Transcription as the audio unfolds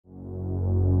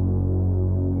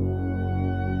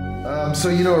So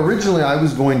originally I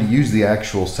was going to use the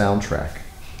actual soundtrack.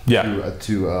 Yeah.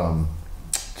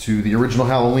 To the original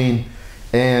Halloween,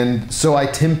 and so I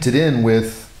tempted in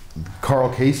with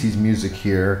Carl Casey's music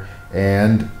here,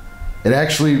 and it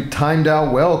actually timed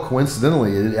out well.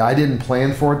 Coincidentally, I didn't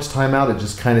plan for it to time out; it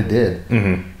just kind of did.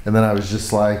 Mm-hmm. And then I was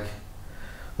just like,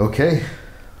 "Okay,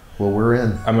 well, we're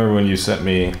in." I remember when you sent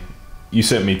me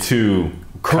two.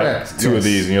 Correct. Two of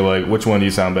these, and you're like, which one do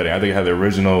you sound better? I think it had the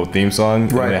original theme song,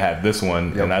 right, and it had this one,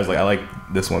 yep. And I was like, I like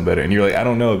this one better. And you're like, I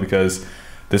don't know, because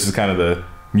this is kind of the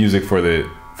music for the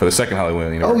second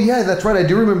Halloween. Oh yeah, that's right. I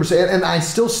do remember saying, and I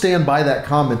still stand by that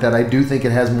comment that I do think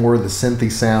it has more of the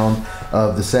synthy sound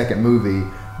of the second movie.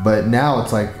 But now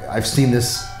it's like I've seen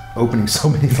this opening so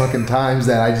many fucking times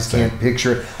that I just can't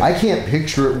picture it. I can't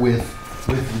picture it with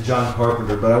John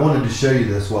Carpenter. But I wanted to show you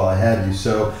this while I had you.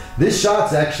 So this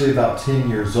shot's actually about 10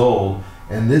 years old,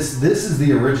 and this is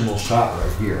the original shot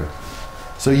right here.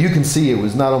 So you can see it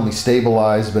was not only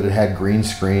stabilized, but it had green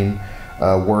screen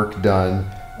work done.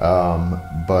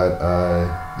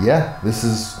 Yeah, this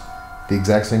is the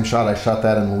exact same shot. I shot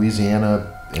that in Louisiana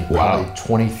in probably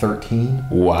 2013.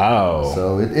 Wow.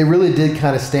 So it really did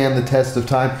kind of stand the test of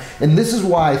time. And this is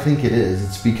why I think it is.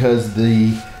 It's because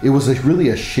it was really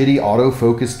a shitty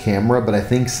autofocus camera, but I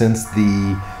think since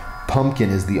the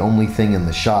pumpkin is the only thing in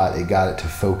the shot, it got it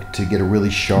to get a really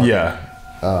sharp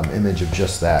image of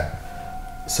just that.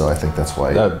 So I think that's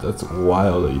why. That's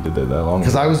wild that you did that long.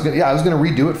 Because I was gonna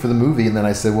redo it for the movie, and then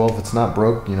I said, well, if it's not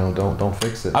broke, don't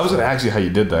fix it. I was gonna ask you how you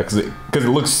did that, because it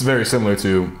looks very similar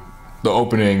to the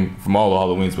opening from all the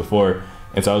Halloweens before,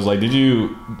 and so I was like, did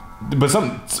you? But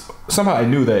somehow I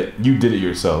knew that you did it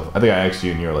yourself. I think I asked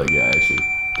you, and you were like, yeah, I actually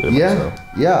did it myself.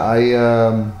 Yeah.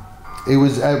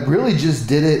 I really just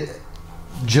did it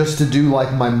just to do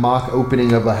like my mock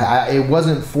opening of it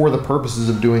wasn't for the purposes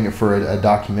of doing it for a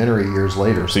documentary years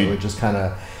later. So it just kind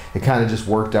of just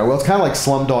worked out well. It's kind of like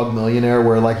Slumdog Millionaire,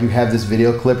 where like you have this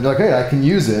video clip and you're like, hey, I can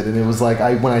use it. And it was like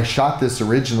when I shot this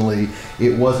originally,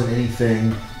 it wasn't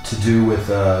anything to do with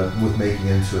making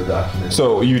it into a documentary.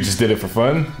 So you just did it for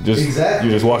fun? Exactly.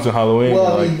 You just watching Halloween?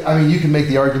 Well, I mean, you can make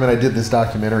the argument I did this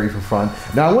documentary for fun.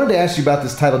 Now, I wanted to ask you about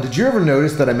this title. Did you ever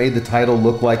notice that I made the title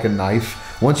look like a knife?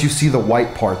 Once you see the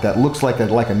white part, that looks like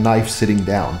a knife sitting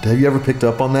down. Have you ever picked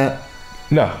up on that?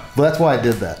 No. Well, that's why I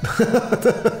did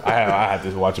that. I had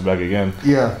to watch it back again.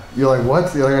 Yeah, you're like,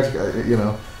 what? You're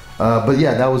like, but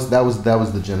yeah, that was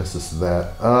the genesis of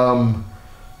that.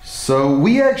 So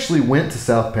we actually went to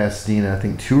South Pasadena, I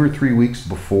think 2 or 3 weeks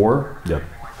before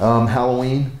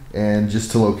Halloween, and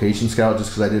just to location scout, just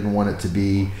because I didn't want it to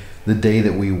be the day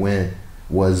that we went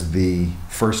was the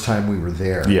first time we were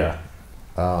there. Yeah.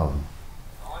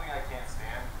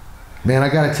 Man, I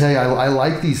gotta tell you, I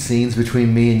like these scenes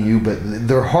between me and you, but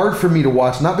they're hard for me to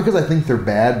watch, not because I think they're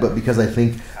bad, but because I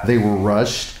think they were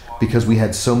rushed, because we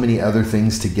had so many other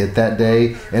things to get that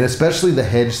day, and especially the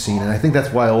hedge scene, and I think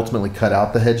that's why I ultimately cut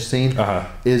out the hedge scene,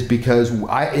 is because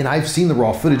I've seen the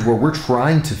raw footage where we're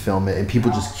trying to film it, and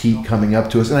people just keep coming up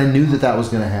to us, and I knew that was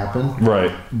going to happen.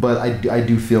 Right. But I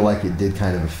do feel like it did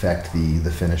kind of affect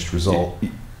the finished result.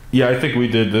 Yeah, I think we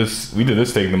did this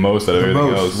take the most out of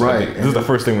everything else. Right. This is the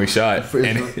first thing we shot.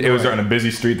 And it was on a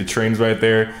busy street, the train's right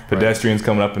there, pedestrians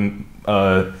coming up and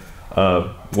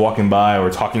walking by or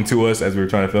talking to us as we were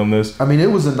trying to film this. I mean, it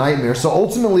was a nightmare. So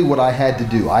ultimately what I had to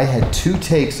do, I had 2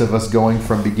 takes of us going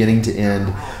from beginning to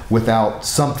end without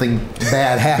something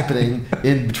bad happening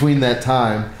in between that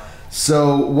time.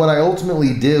 So what I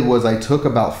ultimately did was I took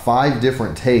about 5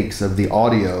 different takes of the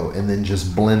audio and then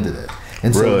just blended it.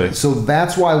 And so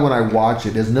that's why when I watch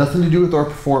it has nothing to do with our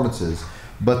performances,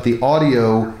 but the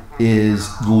audio is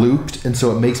looped, and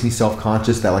so it makes me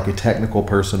self-conscious that like a technical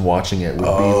person watching it would be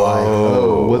like,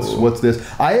 oh, what's this?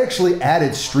 I actually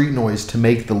added street noise to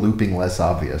make the looping less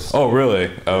obvious. Oh, really?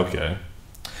 Okay.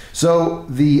 So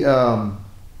the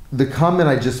comment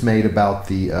I just made about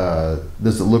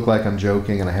does it look like I'm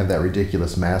joking and I have that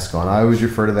ridiculous mask on, I always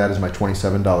refer to that as my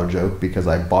 $27 joke, because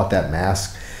I bought that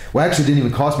mask. Well, actually, it didn't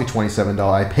even cost me $27.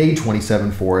 I paid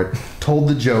 $27 for it, told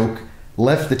the joke,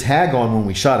 left the tag on when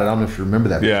we shot it. I don't know if you remember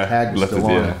that, but the tag was still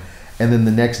on. And then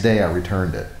the next day, I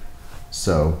returned it.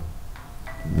 So,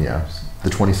 yeah, the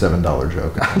 $27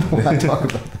 joke. I don't know why I talk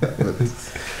about that. But,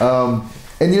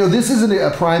 and, this is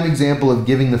a prime example of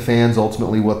giving the fans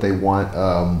ultimately what they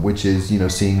want, which is,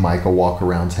 seeing Michael walk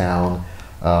around town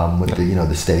with the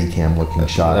Steadicam looking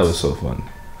shots. That was so fun.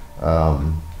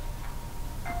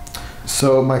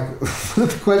 So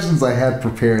the questions I had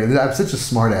prepared, and I'm such a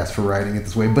smartass for writing it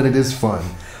this way, but it is fun.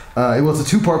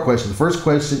 It's a 2-part question. The first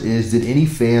question is, did any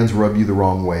fans rub you the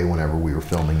wrong way whenever we were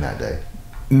filming that day?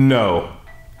 No.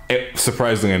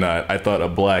 surprisingly or not, I thought a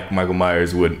black Michael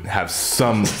Myers would have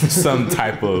some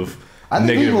type of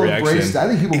negative reaction. I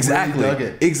think people really dug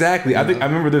it. Exactly. I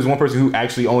remember there's one person who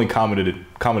actually only commented.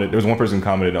 There was one person who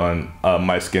commented on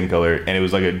my skin color, and it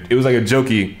was like a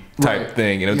jokey type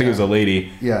thing, and I think it was a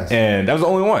lady. Yes. And that was the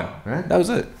only one. Right. That was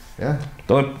it. Yeah.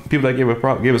 The only people that gave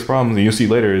us problems, and you'll see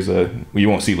later, is you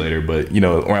won't see later, but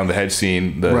around the hedge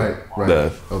scene, right.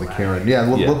 The Karen. Yeah.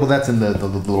 Well, that's in the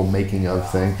little making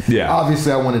of thing. Yeah.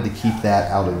 Obviously, I wanted to keep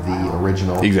that out of the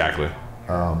original. Exactly.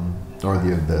 Or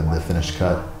the finished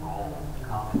cut.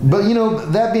 But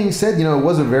that being said, it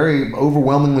was a very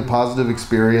overwhelmingly positive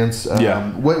experience.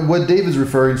 What David's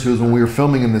referring to is when we were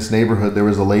filming in this neighborhood, there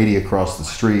was a lady across the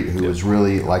street who was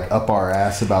really like up our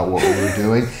ass about what we were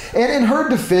doing. And in her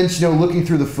defense, looking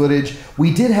through the footage,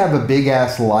 we did have a big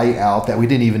ass light out that we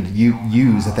didn't even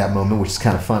use at that moment, which is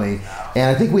kind of funny.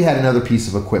 And I think we had another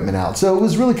piece of equipment out, so it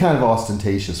was really kind of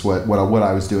ostentatious what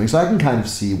I was doing. So I can kind of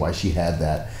see why she had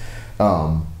that.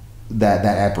 That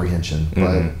apprehension,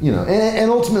 but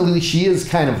and ultimately she is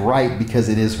kind of right because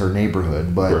it is her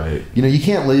neighborhood. But you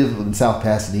can't live in South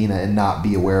Pasadena and not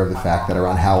be aware of the fact that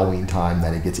around Halloween time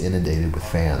that it gets inundated with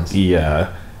fans.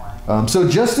 Yeah. So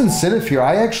Justin Sinif here,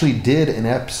 I actually did an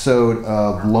episode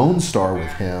of Lone Star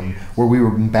with him where we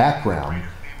were in background.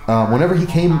 Whenever he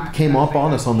came up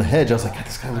on us on the hedge, I was like, God,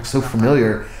 this guy looks so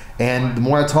familiar. And the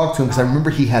more I talked to him, because I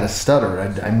remember he had a stutter. I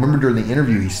remember during the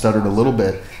interview he stuttered a little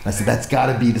bit. And I said, that's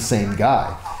got to be the same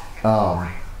guy.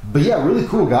 But yeah, really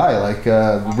cool guy. Like,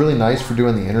 really nice for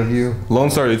doing the interview.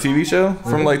 Lone Star, the TV show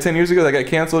from like 10 years ago that got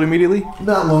canceled immediately?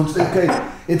 Not Lone Star. Okay.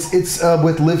 It's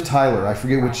with Liv Tyler. I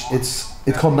forget which. It's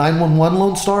called 911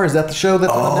 Lone Star. Is that the show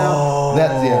that's on now?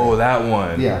 That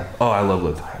one. Yeah. Oh, I love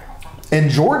Liv Tyler. And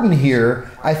Jordan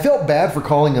here, I felt bad for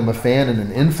calling him a fan and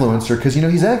an influencer because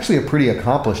he's actually a pretty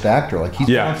accomplished actor. Like he's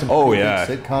done some pretty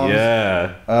big sitcoms.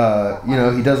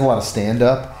 Yeah. He does a lot of stand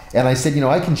up. And I said,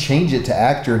 I can change it to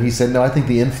actor. And he said, no, I think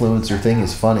the influencer thing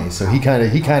is funny. So he kind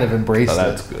of embraced it.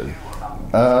 That's good.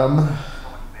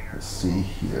 Let's see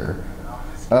here.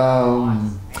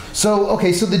 So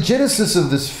the genesis of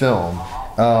this film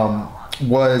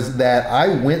was that I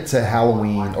went to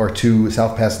Halloween or to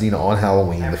South Pasadena on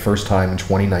Halloween the first time in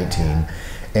 2019,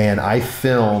 and I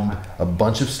filmed a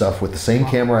bunch of stuff with the same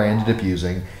camera I ended up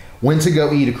using. Went to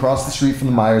go eat across the street from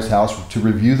the Myers house to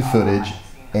review the footage,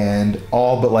 and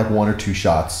all but like one or two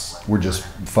shots were just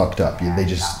fucked up. I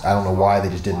don't know why, they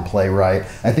just didn't play right.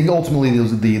 I think ultimately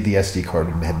the SD card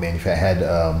had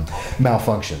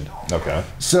malfunctioned. Okay.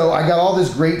 So I got all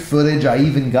this great footage. I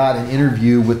even got an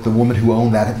interview with the woman who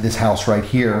owned this house right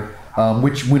here.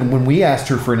 Which when we asked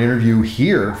her for an interview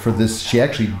here for this, she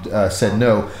actually said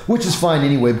no, which is fine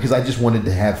anyway because I just wanted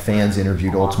to have fans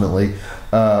interviewed ultimately.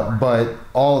 But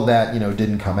all of that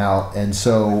didn't come out, and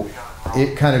so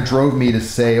it kind of drove me to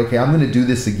say, okay, I'm going to do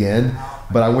this again,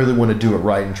 but I really want to do it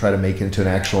right and try to make it into an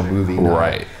actual movie.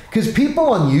 Right. Because people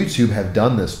on YouTube have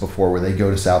done this before where they go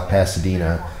to South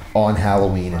Pasadena on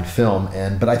Halloween and film,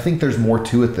 but I think there's more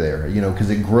to it there,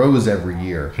 because it grows every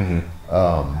year.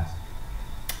 Mm-hmm.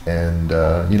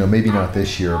 Maybe not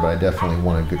this year, but I definitely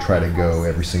want to try to go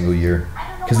every single year.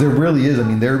 Because there really is.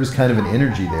 There was kind of an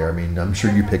energy there. I'm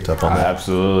sure you picked up on that.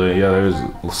 Absolutely. Yeah, there's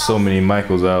so many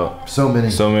Michaels out. So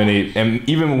many. And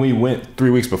even when we went 3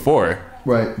 weeks before,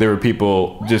 right, there were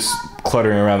people just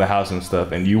cluttering around the house and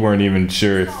stuff, and you weren't even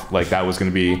sure if that was going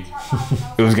to be,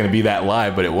 it was going to be that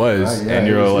live, but it was. Right, yeah, and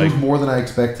you're it was more than I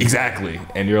expected. Exactly.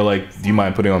 And you're like, do you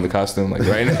mind putting on the costume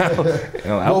right now?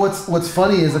 Well, what's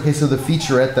funny is, okay, so the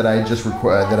featurette that I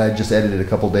just edited a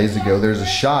couple days ago, there's a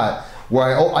shot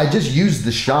where I just used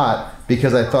the shot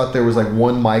because I thought there was like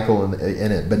one Michael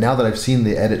in it. But now that I've seen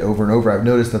the edit over and over, I've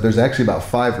noticed that there's actually about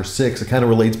 5 or 6. It kind of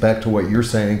relates back to what you're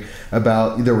saying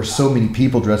about there were so many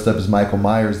people dressed up as Michael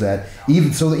Myers that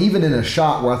even in a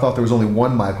shot where I thought there was only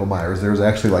one Michael Myers, there was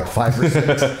actually like 5 or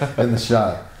 6 in the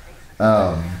shot.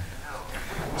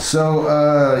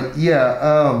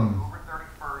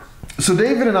 So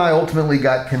David and I ultimately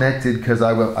got connected because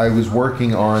I was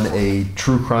working on a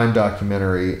true crime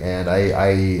documentary, and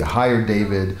I hired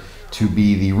David to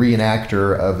be the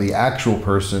reenactor of the actual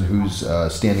person who's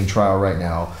standing trial right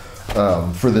now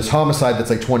for this homicide that's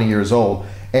like 20 years old.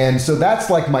 And so that's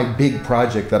like my big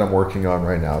project that I'm working on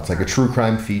right now. It's like a true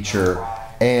crime feature,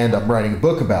 and I'm writing a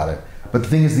book about it. But the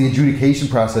thing is, the adjudication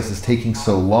process is taking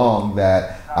so long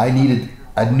that I needed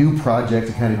a new project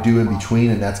to kind of do in between,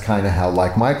 and that's kind of how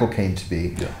Like Michael came to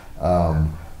be. Yeah.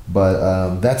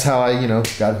 But that's how I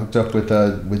got hooked up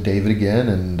with David again,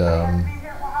 and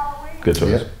Good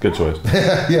choice. Yeah. Good choice.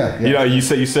 Yeah. You know, you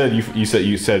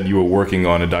said you were working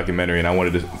on a documentary, and I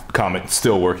wanted to comment,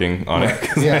 still working on it.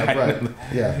 Yeah, right.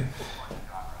 Yeah.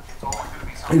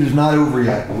 It is not over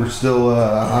yet. We're still.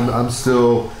 I'm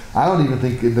still. I don't even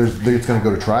think it's going to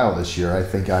go to trial this year. I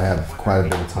think I have quite a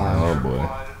bit of time. Oh boy.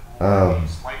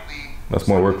 That's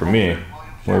more work for me.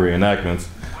 More reenactments.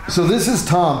 So this is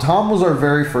Tom. Tom was our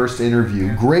very first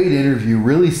interview. Great interview.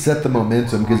 Really set the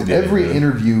momentum because every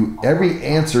interview, every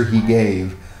answer he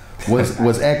gave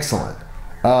was excellent.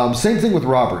 Same thing with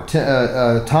Robert.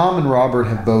 Tom and Robert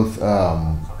have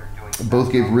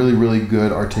both gave really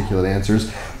good articulate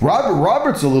answers.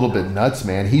 Robert's a little bit nuts,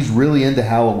 man. He's really into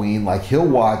Halloween. Like he'll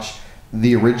watch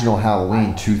the original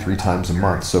Halloween 2-3 times a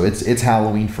month. So it's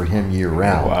Halloween for him year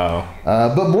round. Wow.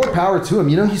 But more power to him.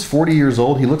 You know, he's 40 years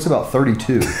old. He looks about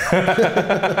 32.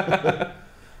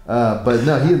 But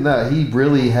no, he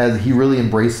really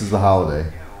embraces the holiday.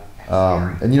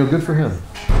 And you know, good for him.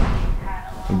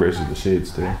 Embraces the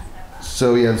shades too.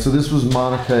 So yeah, so this was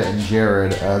Monica and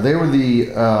Jared. They were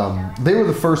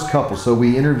the first couple. So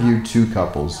we interviewed 2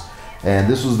 couples, and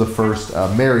this was the first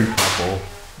married couple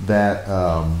that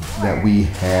we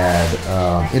had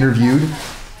interviewed,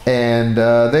 and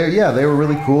they were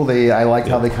really cool. I liked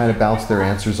how they kind of bounced their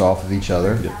answers off of each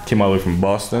other. Came all the way from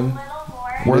Boston.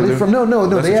 Were they from? No.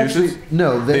 They actually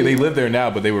they live there now,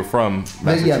 but they were from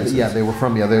Massachusetts. They were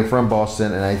from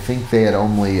Boston, and I think they had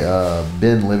only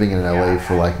been living in LA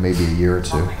for like maybe a year or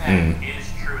 2. And it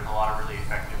is true with a lot of really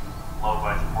effective low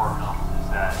budget horror films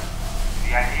is that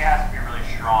the idea has to be really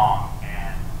strong,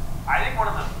 and I think one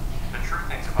of the true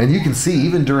things about And you can see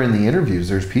even during the interviews,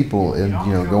 there's people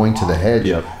going to the hedge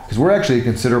because we're actually a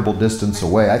considerable distance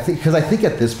away. I think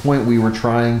at this point we were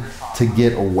trying to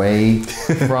get away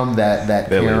from that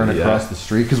Karen across the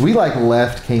street because we like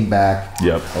left, came back,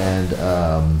 and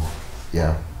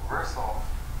yeah.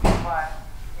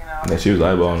 Yeah, she was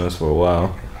eyeballing us for a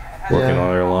while, working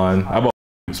on her line. I bought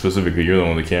specifically. You're the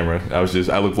one with the camera. I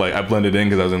looked like I blended in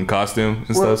because I was in costume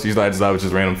and stuff. So I just thought I was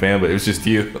just a random fan, but it was just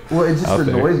you. Well, it just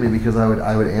annoyed me because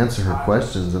I would answer her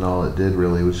questions, and all it did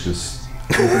really was just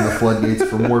open the floodgates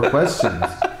for more questions.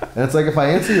 And it's like, if I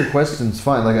answer your questions,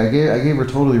 fine. Like I gave her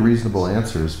totally reasonable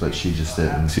answers, but she just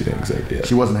didn't. She didn't exactly. Yeah.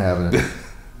 She wasn't having it.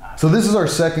 So this is our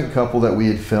second couple that we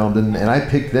had filmed, and I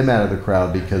picked them out of the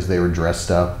crowd because they were dressed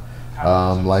up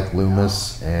like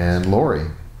Loomis and Lori,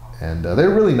 and they're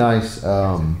really nice.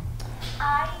 I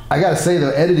gotta say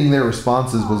though, editing their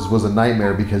responses was a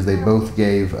nightmare because they both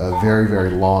gave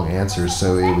very long answers,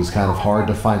 so it was kind of hard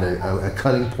to find a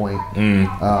cutting point.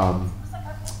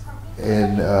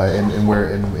 And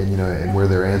where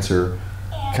their answer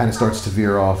kind of starts to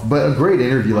veer off. But a great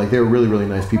interview. Like, they were really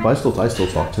nice people. I still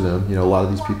talk to them. You know, a lot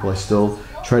of these people I still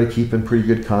try to keep in pretty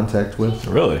good contact with.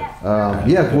 Really?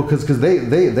 Yeah. Well, because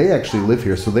they actually live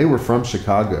here. So they were from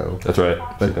Chicago. That's right.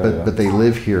 But they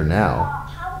live here now.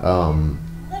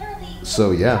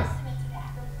 So yeah.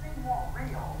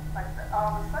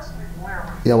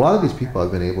 Yeah, a lot of these people I've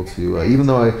been able to, even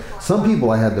though some people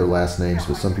I had their last names,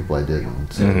 but some people I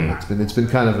didn't. So it's been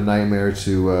kind of a nightmare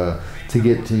to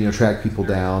get to track people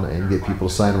down and get people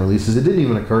to sign releases. It didn't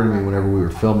even occur to me whenever we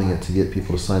were filming it to get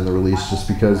people to sign the release, just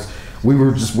because we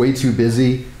were just way too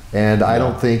busy. And I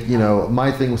don't think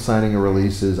my thing with signing a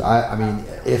release is I mean,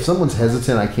 if someone's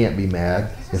hesitant, I can't be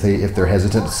mad if they're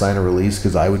hesitant to sign a release,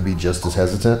 because I would be just as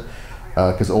hesitant.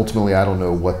 Because ultimately, I don't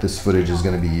know what this footage is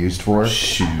going to be used for.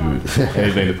 Shoot,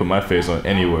 anything to put my face on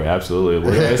anywhere, absolutely.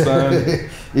 What did I sign?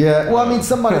 Yeah, well, I mean,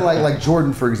 somebody like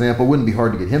Jordan, for example, wouldn't be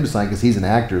hard to get him to sign because he's an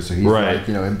actor, so he's like,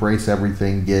 embrace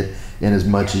everything, get in as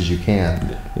much as you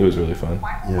can. It was really fun.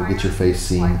 Get your face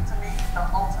seen.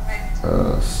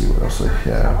 Let's see what else I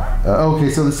have. Okay,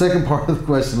 so the second part of the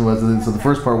question was, so the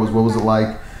first part was, what was it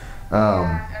like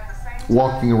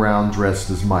walking around dressed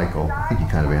as Michael? I think you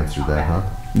kind of answered that, huh?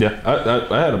 Yeah,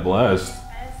 I had a blast.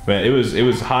 Man, it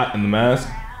was hot in the mask,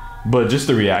 but just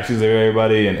the reactions of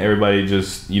everybody, and everybody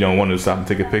just wanted to stop and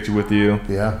take a picture with you.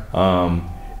 Yeah.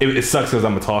 It sucks because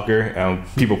I'm a talker,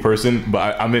 people person,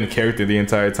 but I'm in character the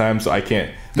entire time, so I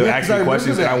can't. They're asking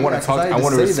questions, and I want to talk. I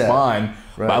want to respond,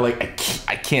 but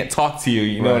I can't talk to you.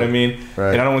 You know what I mean?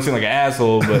 Right. And I don't want to seem like an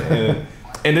asshole, but.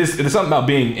 And there's something about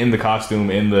being in the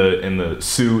costume, in the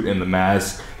suit, in the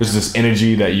mask. There's this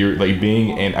energy that you're like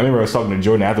being. And I remember I was talking to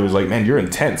Jordan afterwards, like, man, you're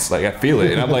intense. Like, I feel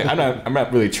it. And I'm like, I'm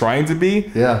not really trying to be.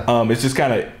 Yeah. It's just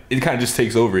kind of just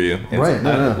takes over you. And right.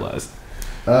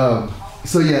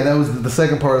 So yeah, that was the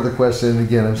second part of the question.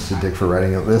 Again, I'm just a dick for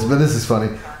writing up this, but this is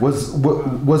funny.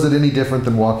 Was it any different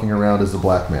than walking around as a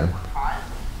black man?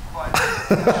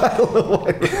 I don't know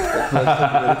why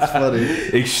it's funny.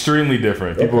 Extremely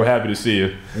different. People were happy to see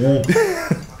you.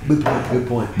 Good point. Good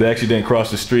point. They actually didn't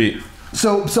cross the street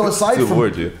So aside to from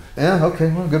avoid you. yeah,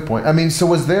 okay, well, good point. I mean, so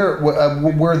were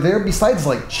there besides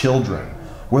like children?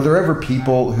 Were there ever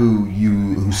people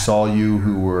who saw you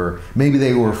who were maybe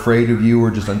they were afraid of you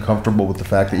or just uncomfortable with the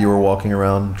fact that you were walking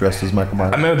around dressed as Michael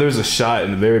Myers? I remember there was a shot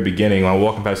in the very beginning when I'm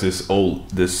walking past this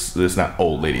not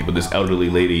old lady, but this elderly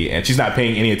lady, and she's not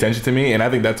paying any attention to me. And I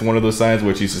think that's one of those signs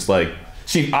where she's just like,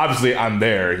 she obviously I'm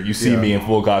there. You see me in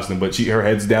full costume, but her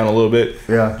head's down a little bit.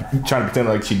 Yeah, trying to pretend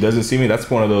like she doesn't see me. That's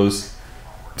one of those.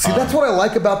 See, that's what I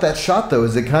like about that shot though,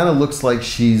 is it kind of looks like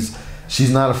she's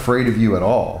not afraid of you at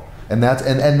all. And that's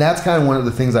kind of one of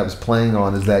the things I was playing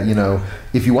on is that, you know,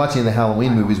 if you watch any of the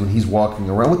Halloween movies when he's walking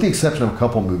around, with the exception of a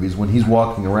couple movies, when he's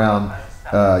walking around,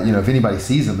 you know, if anybody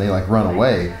sees him, they like run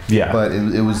away. Yeah. But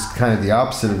it was kind of the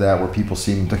opposite of that, where people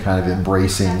seem to kind of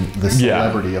embracing the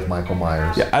celebrity of Michael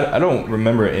Myers. Yeah, I don't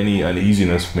remember any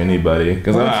uneasiness from anybody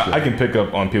because I can pick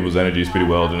up on people's energies pretty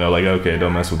well to know like, okay,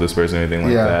 don't mess with this person or anything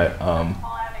like that.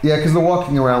 Yeah, because they're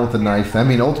walking around with the knife. I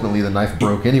mean, ultimately the knife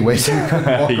broke anyway, so you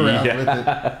couldn't walk around with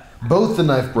it. Both the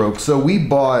knife broke. So we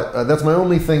bought, that's my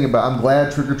only thing about, I'm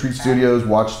glad Trick or Treat Studios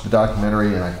watched the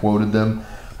documentary and I quoted them.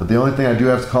 But the only thing I do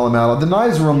have to call them out, the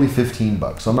knives are only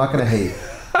 $15, so I'm not going to hate.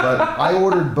 But I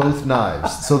ordered both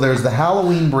knives. So there's the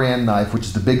Halloween brand knife, which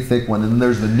is the big thick one, and then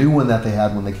there's the new one that they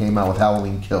had when they came out with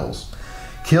Halloween Kills.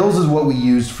 Kills is what we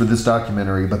used for this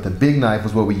documentary, but the big knife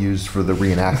was what we used for the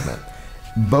reenactment.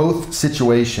 Both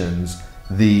situations,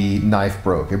 the knife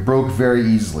broke. It broke very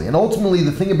easily. And ultimately,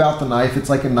 the thing about the knife, it's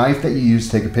like a knife that you use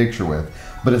to take a picture with,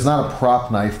 but it's not a prop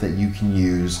knife that you can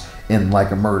use in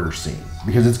like a murder scene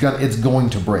because it's going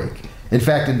to break. In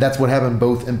fact, and that's what happened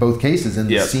in both cases. In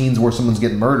the scenes where someone's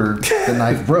getting murdered, the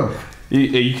knife broke.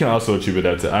 You can also attribute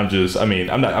that to I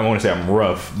want to say I'm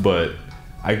rough, but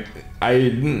I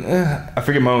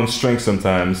forget my own strength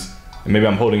sometimes, and maybe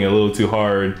I'm holding it a little too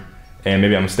hard. And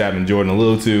maybe I'm stabbing Jordan a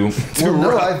little too well,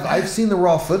 no, rough. I've seen the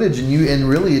raw footage, and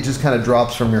really it just kind of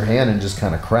drops from your hand and just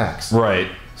kind of cracks. Right.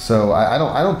 So I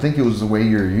don't think it was the way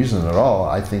you're using it at all.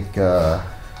 I think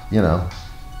you know.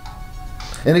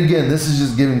 And again, this is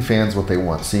just giving fans what they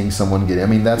want, seeing someone get. I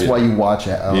mean, that's why you watch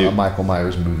a Michael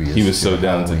Myers movie. He was so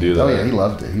down to do that. Oh yeah, he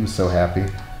loved it. He was so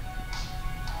happy.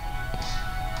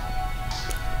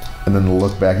 And then the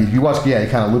look back. If you watch, he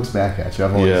kind of looks back at you.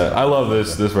 I love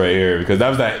this right here because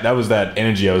that was that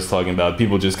energy I was talking about.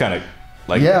 People just kind of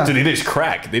like, so they just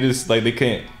crack. They just like they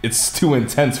can't. It's too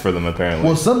intense for them apparently.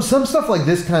 Well, some stuff like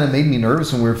this kind of made me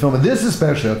nervous when we were filming this,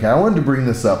 especially. Okay, I wanted to bring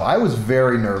this up. I was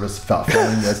very nervous about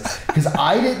filming this because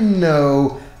I didn't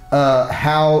know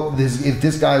if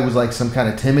this guy was like some kind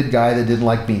of timid guy that didn't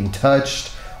like being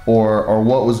touched or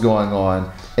what was going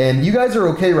on. And you guys are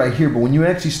okay right here, but when you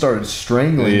actually started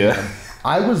strangling him,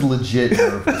 I was legit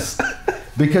nervous.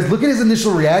 Because look at his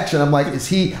initial reaction. I'm like, is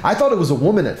he... I thought it was a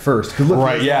woman at first. Look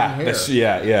at his long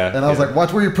hair. And I was like,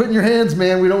 watch where you're putting your hands,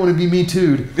 man. We don't want to be Me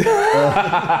Too'd. You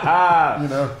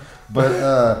know?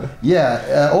 But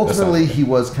ultimately he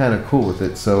was kind of cool with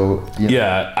it. So you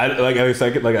know.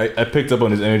 I picked up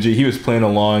on his energy. He was playing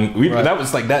along. That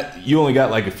was like that. You only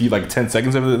got like a few 10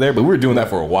 seconds of it there, but we were doing that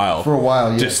for a while.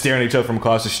 Just staring at each other from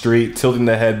across the street, tilting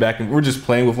the head back, and we're just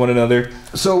playing with one another.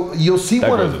 So you'll see she's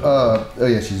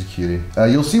a cutie.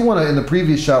 You'll see in the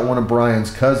previous shot one of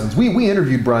Brian's cousins. We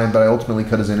interviewed Brian, but I ultimately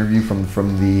cut his interview from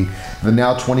the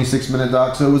now 26-minute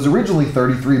doc. So it was originally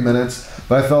 33 minutes.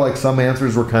 But I felt like some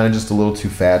answers were kind of just a little too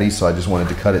fatty, so I just wanted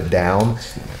to cut it down.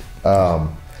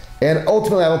 And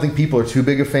ultimately, I don't think people are too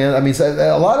big a fan. I mean,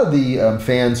 a lot of the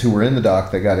fans who were in the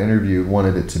doc that got interviewed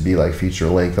wanted it to be like feature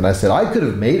length, and I said I could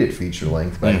have made it feature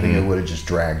length, but I think it would have just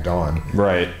dragged on.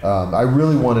 Right. I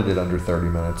really wanted it under 30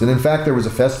 minutes, and in fact, there was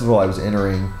a festival I was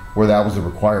entering where that was a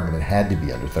requirement; it had to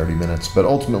be under 30 minutes. But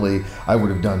ultimately, I would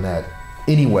have done that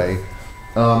anyway.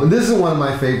 And this is one of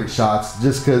my favorite shots,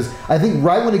 just because I think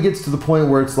right when it gets to the point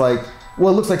where it's like,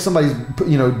 well, it looks like somebody's,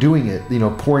 doing it,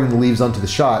 pouring the leaves onto the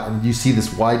shot, and you see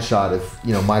this wide shot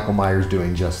of, Michael Myers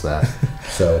doing just that.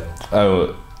 So,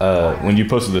 when you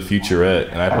posted the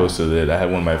featurette and I posted it, I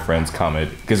had one of my friends comment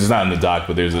because it's not in the doc,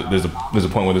 but there's a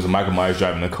point where there's a Michael Myers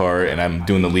driving the car and I'm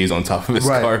doing the leaves on top of his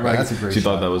car. Right, that's a great She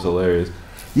shot. thought that was hilarious.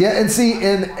 Yeah, and see,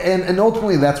 and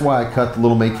ultimately that's why I cut the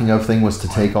little making of thing, was to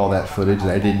take all that footage that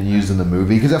I didn't use in the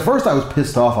movie. Because at first I was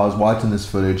pissed off. I was watching this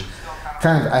footage,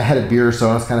 I had a beer, so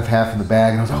I was kind of half in the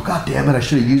bag, and I was like, oh, God damn it, I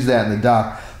should have used that in the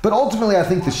doc. But ultimately, I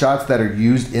think the shots that are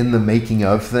used in the making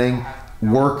of thing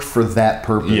work for that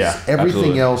purpose. Yeah,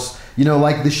 everything absolutely. else,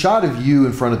 like the shot of you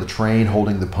in front of the train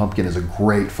holding the pumpkin is a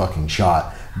great fucking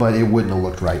shot. but it wouldn't have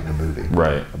looked right in the movie.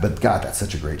 Right. But God, that's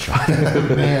such a great shot.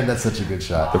 Man, that's such a good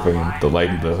shot.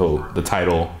 The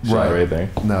title shot right there.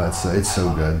 No, it's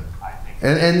so good.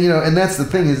 And and that's the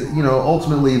thing is,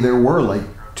 ultimately there were like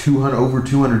over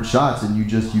 200 shots, and you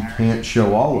can't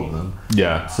show all of them.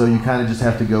 Yeah. So you kind of just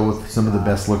have to go with some of the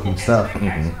best looking stuff.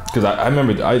 Because I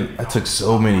remember I took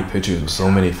so many pictures with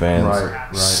so many fans.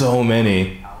 Right. So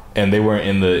many. And they weren't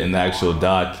in the actual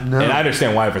doc. No. And I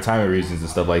understand why, for timing reasons and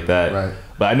stuff like that. Right.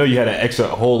 But I know you had a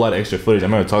whole lot of extra footage. I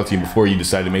remember talking to you before you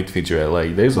decided to make the feature.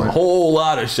 There's a whole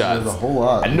lot of shots. There's a whole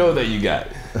lot. I know that you got.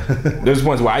 There's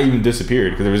points where I even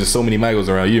disappeared because there was just so many Michaels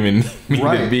around. You even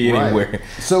needed to be anywhere.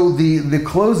 So the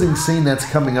closing scene that's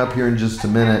coming up here in just a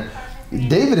minute,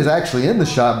 David is actually in the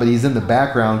shot, but he's in the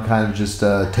background, kind of just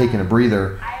taking a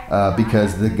breather.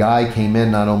 Because the guy came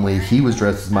in, not only he was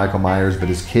dressed as Michael Myers, but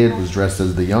his kid was dressed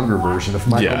as the younger version of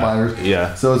Michael Myers.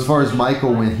 Yeah. So as far as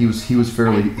Michael went, he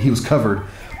was covered.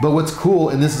 But what's cool,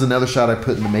 and this is another shot I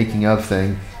put in the making of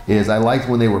thing, is I liked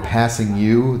when they were passing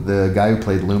you, the guy who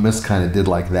played Loomis kind of did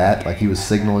like that, like he was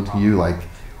signaling to you, like,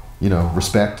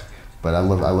 respect. But I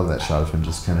love that shot of him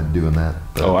just kind of doing that.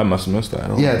 But, I must have missed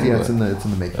that. Yeah, it's in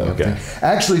the making of thing.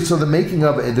 Actually, so the making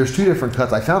of it, there's two different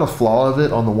cuts. I found a flaw of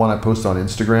it on the one I posted on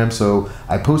Instagram. So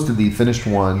I posted the finished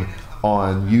one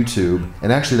on YouTube,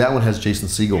 and actually that one has Jason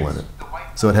Segel in it.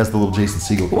 So it has the little Jason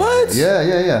Segel. What?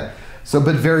 Yeah. So,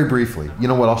 but very briefly, you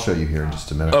know what? I'll show you here in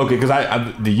just a minute. Okay, because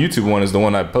the YouTube one is the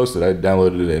one I posted. I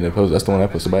downloaded it and it posted. That's the one I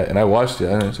posted by, and I watched it.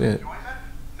 I didn't see it.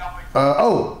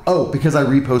 Because I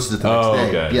reposted it the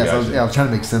next day. Okay. Yes, I was trying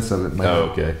to make sense of it.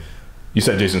 Okay. You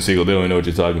said Jason Segel. They don't know what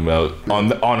you're talking about.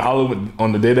 On Halloween,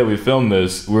 on the day that we filmed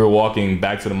this, we were walking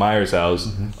back to the Myers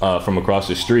house from across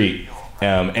the street.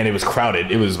 And it was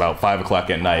crowded. It was about 5 o'clock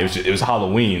at night. It was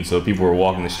Halloween, so people were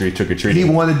walking the street trick or treating. He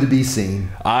wanted to be seen.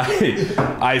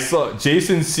 I saw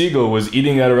Jason Segel was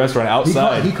eating at a restaurant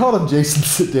outside. He called him Jason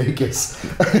Sudeikis.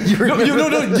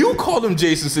 No, you called him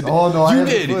Jason Sudeikis. Oh no, you I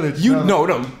did. The footage.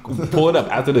 No, pull it up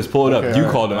after this. Pull it up. Okay, You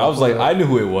called him. I was like, I knew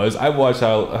who it was. I watched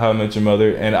How I Met Your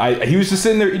Mother, and he was just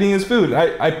sitting there eating his food.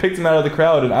 I picked him out of the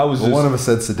crowd, and I was just. One of us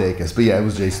said Sudeikis, but yeah, it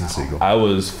was Jason Segel. I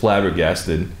was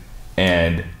flabbergasted,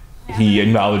 and. He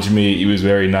acknowledged me. He was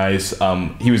very nice.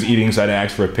 He was eating, so I didn't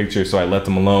ask for a picture, so I left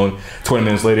him alone. 20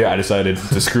 minutes later, I decided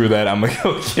to screw that. I'm like,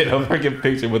 go get a freaking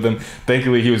picture with him.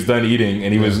 Thankfully, he was done eating,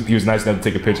 and he was nice enough to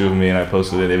take a picture with me, and I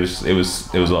posted it. It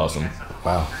was awesome.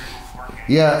 Wow.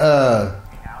 Yeah.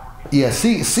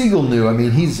 Segel knew. I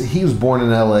mean, he was born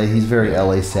in L.A. He's very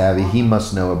L.A. savvy. He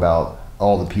must know about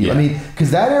all the people. Yeah. I mean,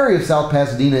 because that area of South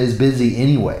Pasadena is busy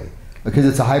anyway. Because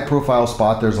it's a high-profile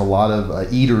spot. There's a lot of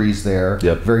eateries there.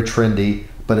 Yep. Very trendy,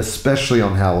 but especially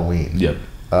on Halloween. Yep.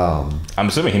 I'm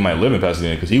assuming he might live in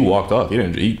Pasadena because he walked off.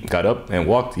 He got up and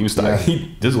walked. He was Yeah.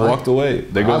 He just walked away.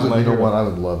 There goes my hero. I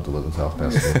would love to live in South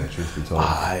Pasadena. Truth be told,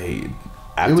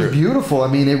 After, it was beautiful. I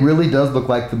mean, it really does look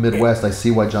like the Midwest. I see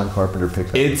why John Carpenter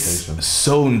picked that It's location.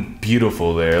 so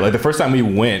beautiful there. Like the first time we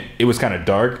went, it was kind of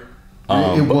dark.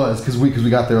 It was because we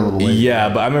got there a little late. Yeah,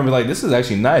 but I remember like this is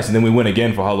actually nice, and then we went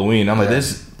again for Halloween. I'm like,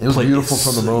 this. It was beautiful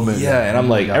from the moment. Yeah, and I'm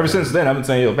like, ever since then, I've been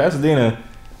saying, yo, Pasadena,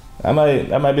 that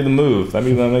might be the move. That might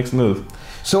be the next move.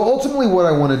 So ultimately, what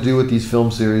I want to do with these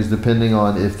film series, depending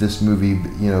on if this movie,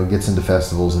 gets into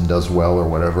festivals and does well or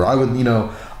whatever, I would,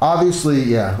 obviously,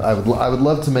 yeah, I would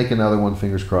love to make another one.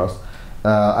 Fingers crossed.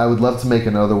 I would love to make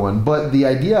another one. But the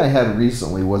idea I had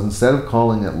recently was instead of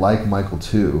calling it Like Michael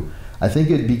 2. I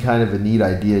think it'd be kind of a neat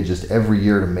idea just every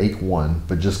year to make one,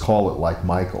 but just call it Like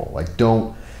Michael. Like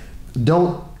don't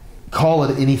call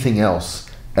it anything else.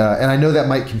 And I know that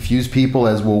might confuse people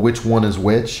as well, which one is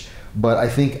which. But I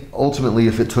think ultimately,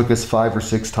 if it took us 5 or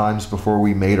 6 times before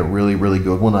we made a really, really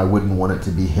good one, I wouldn't want it to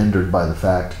be hindered by the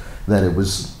fact that it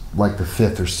was like the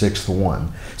 5th or 6th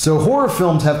one. So horror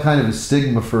films have kind of a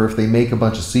stigma for if they make a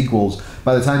bunch of sequels,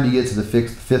 by the time you get to the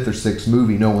 5th or 6th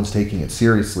movie, no one's taking it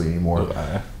seriously anymore.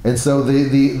 Okay. And so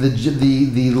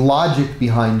the logic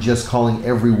behind just calling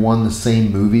every one the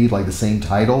same movie, like the same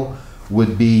title,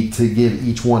 would be to give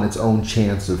each one its own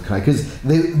chance of because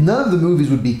none of the movies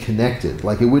would be connected.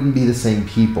 Like it wouldn't be the same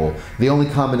people. The only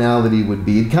commonality would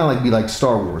be it'd kind of be like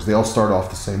Star Wars. They all start off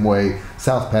the same way.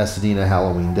 South Pasadena,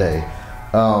 Halloween Day.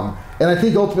 And I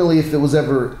think ultimately, if it was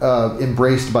ever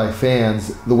embraced by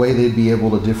fans, the way they'd be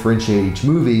able to differentiate each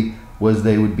movie was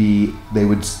they would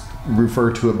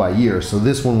refer to it by year. So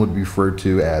this one would be referred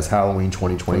to as Halloween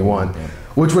 2021,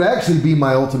 which would actually be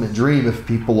my ultimate dream if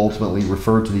people ultimately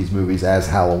refer to these movies as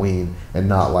Halloween and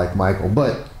not Like Michael.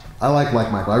 But I like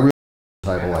Michael. I really like the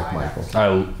title Like Michael.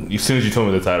 As soon as you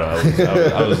told me the title,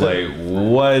 I was like,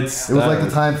 what? It was like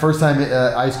the first time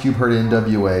Ice Cube heard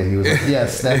NWA. He was like,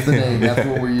 yes, that's the name. That's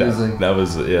what we're using. That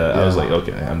was, I was like,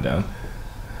 okay, I'm down.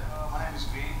 My name is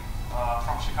V,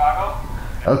 from Chicago.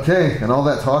 Okay, and all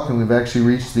that talking, we've actually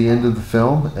reached the end of the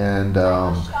film, and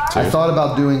I thought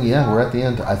about doing, we're at the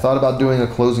end. I thought about doing a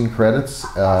closing credits.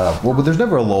 But there's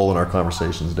never a lull in our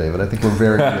conversations, David. I think we're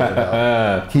very good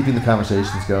about keeping the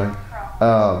conversations going.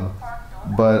 I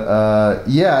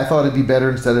thought it'd be better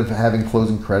instead of having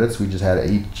closing credits, we just had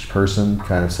each person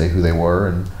kind of say who they were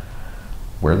and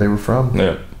where they were from.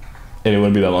 Yeah. And it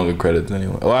wouldn't be that long of credits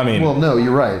anyway. Well, no,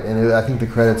 you're right. And I think the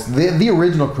credits, the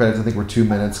original credits, I think were 2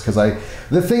 minutes because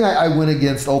the thing I went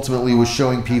against ultimately was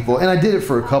showing people, and I did it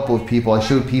for a couple of people. I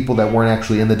showed people that weren't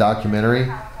actually in the documentary,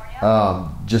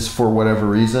 just for whatever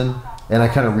reason, and I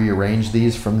kind of rearranged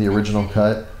these from the original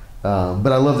cut.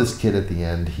 But I love this kid at the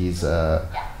end. He's,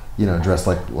 dressed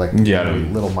like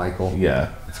little Michael. Yeah,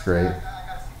 it's great.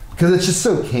 Because it's just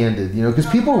so candid, because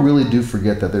people really do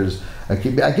forget that there's, I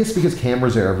guess because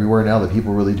cameras are everywhere now, that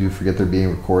people really do forget they're being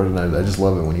recorded, and I just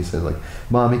love it when he says, like,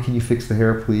 Mommy, can you fix the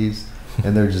hair, please?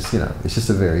 And they're just, it's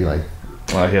just a very, like...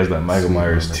 Well, he has that Michael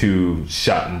Myers 2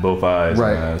 shot in both eyes.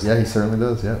 Right, yeah, he certainly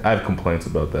does, yeah. I have complaints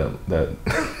about that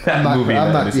movie.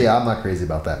 I'm not crazy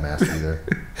about that mask either.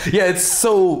 Yeah, it's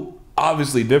so...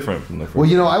 obviously different from the first.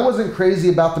 Well, I wasn't crazy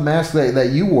about the mask that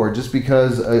you wore, just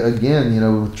because, again,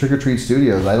 with Trick or Treat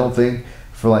Studios, I don't think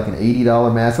for like an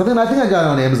 $80 mask. I think I got it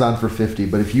on Amazon for $50,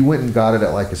 but if you went and got it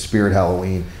at like a Spirit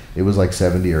Halloween, it was like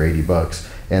 $70 or $80.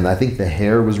 And I think the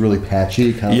hair was really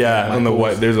patchy. On the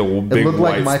white, there's a big. It looked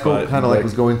like Michael kind of like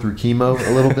was going through chemo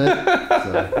a little bit.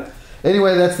 So.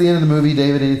 Anyway, that's the end of the movie.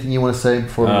 David, anything you want to say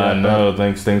before we wrap No, up?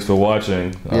 Thanks for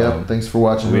watching. Thanks for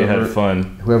watching. We had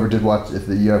fun. Whoever did watch, if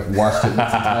you have watched it in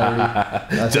its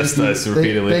entirety. Just us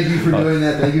repeatedly. Thank you for doing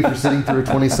that. Thank you for sitting through a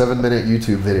 27-minute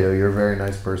YouTube video. You're a very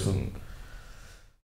nice person.